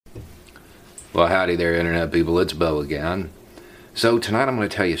Well, howdy there, Internet people. It's Bo again. So, tonight I'm going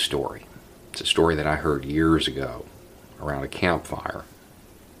to tell you a story. It's a story that I heard years ago around a campfire.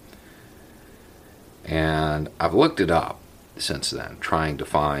 And I've looked it up since then, trying to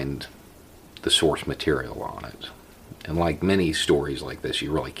find the source material on it. And like many stories like this, you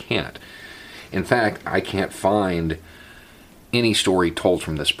really can't. In fact, I can't find any story told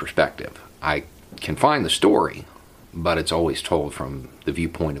from this perspective. I can find the story, but it's always told from the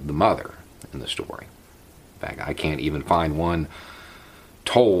viewpoint of the mother in the story. In fact, I can't even find one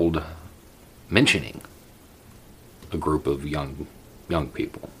told mentioning a group of young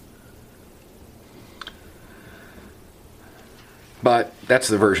people. But that's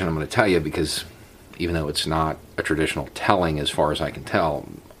the version I'm going to tell you, because even though it's not a traditional telling as far as I can tell,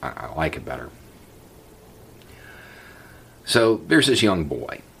 I like it better. So there's this young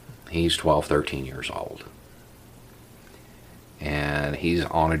boy. He's 12, 13 years old. And he's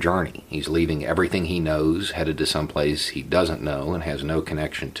on a journey. He's leaving everything he knows, headed to someplace he doesn't know and has no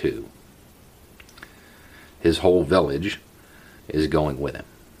connection to. His whole village is going with him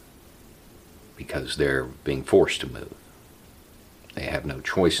because they're being forced to move. They have no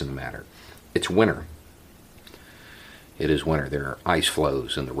choice in the matter. It's winter. It is winter. There are ice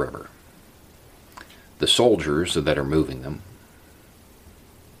floes in the river. The soldiers that are moving them,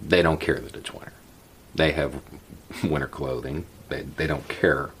 they don't care that it's winter. They have winter clothing. They don't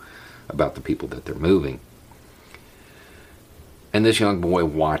care about the people that they're moving. And this young boy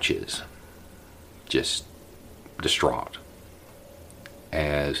watches, just distraught,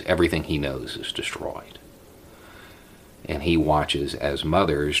 as everything he knows is destroyed. And he watches as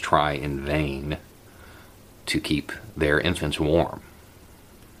mothers try in vain to keep their infants warm.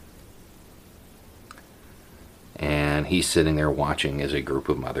 And he's sitting there watching as a group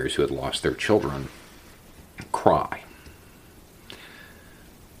of mothers who had lost their children cry.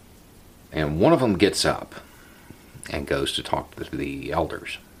 And one of them gets up and goes to talk to the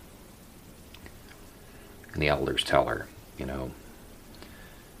elders. And the elders tell her,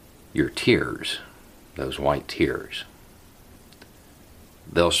 your tears, those white tears,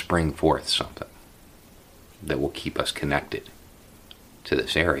 they'll spring forth something that will keep us connected to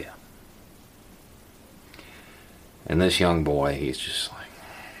this area. And this young boy, he's just like,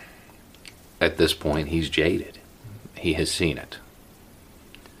 at this point, he's jaded. He has seen it.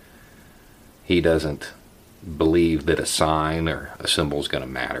 He doesn't believe that a sign or a symbol is going to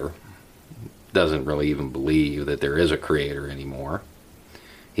matter. Doesn't really even believe that there is a creator anymore.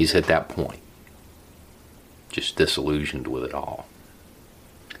 He's hit that point. Just disillusioned with it all.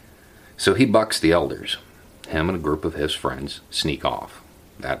 So he bucks the elders. Him and a group of his friends sneak off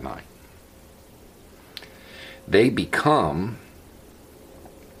that night. They become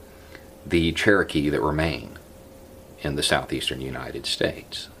the Cherokee that remain in the southeastern United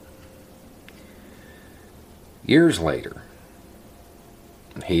States. Years later,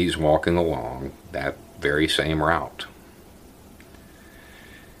 he's walking along that very same route.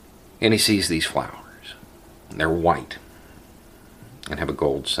 And he sees these flowers. They're white and have a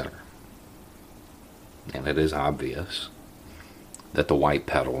gold center. And it is obvious that the white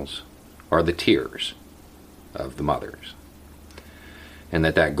petals are the tears of the mothers. And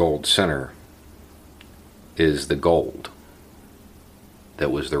that gold center is the gold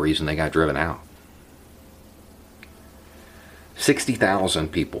that was the reason they got driven out.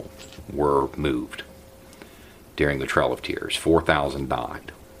 60,000 people were moved during the Trail of Tears. 4,000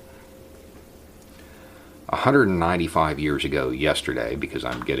 died. 195 years ago yesterday, because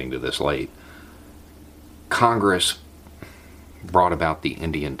I'm getting to this late, Congress brought about the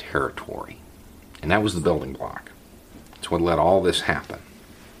Indian Territory. And that was the building block. It's what let all this happen.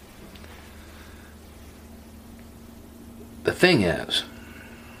 The thing is,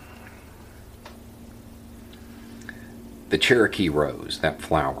 the Cherokee rose, that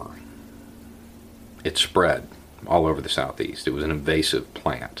flower, it spread all over the southeast. It was an invasive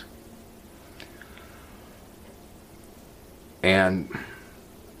plant. And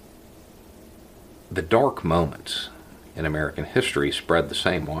the dark moments in American history spread the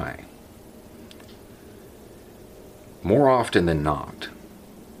same way. More often than not,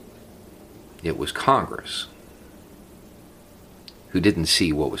 it was Congress who didn't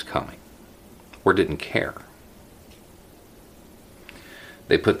see what was coming, or didn't care.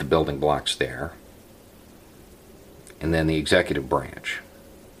 They put the building blocks there, and then the executive branch,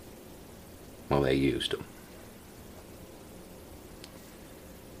 well, they used them.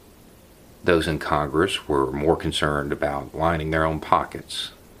 Those in Congress were more concerned about lining their own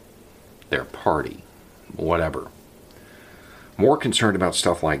pockets, their party, whatever. More concerned about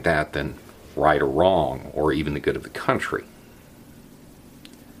stuff like that than right or wrong, or even the good of the country.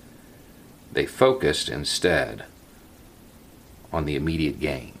 They focused instead on the immediate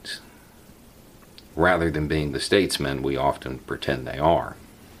gains, rather than being the statesmen we often pretend they are.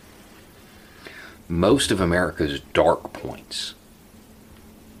 Most of America's dark points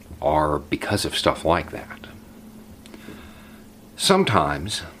are because of stuff like that.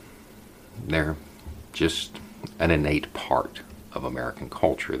 Sometimes they're just an innate part of American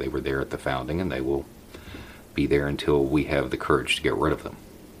culture. They were there at the founding, and they will be there until we have the courage to get rid of them.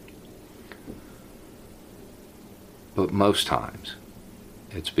 But most times,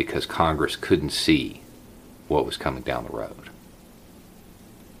 it's because Congress couldn't see what was coming down the road.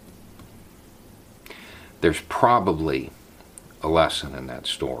 There's probably a lesson in that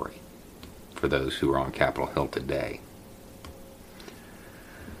story for those who are on Capitol Hill today.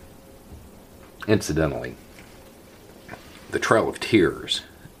 Incidentally, the Trail of Tears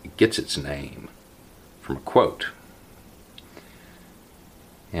gets its name from a quote.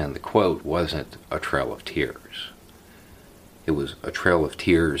 And the quote wasn't a trail of tears. It was a trail of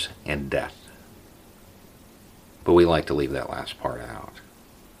tears and death. But we like to leave that last part out.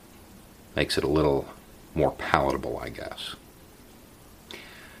 Makes it a little more palatable, I guess.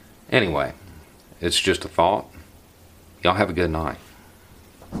 Anyway, it's just a thought. Y'all have a good night.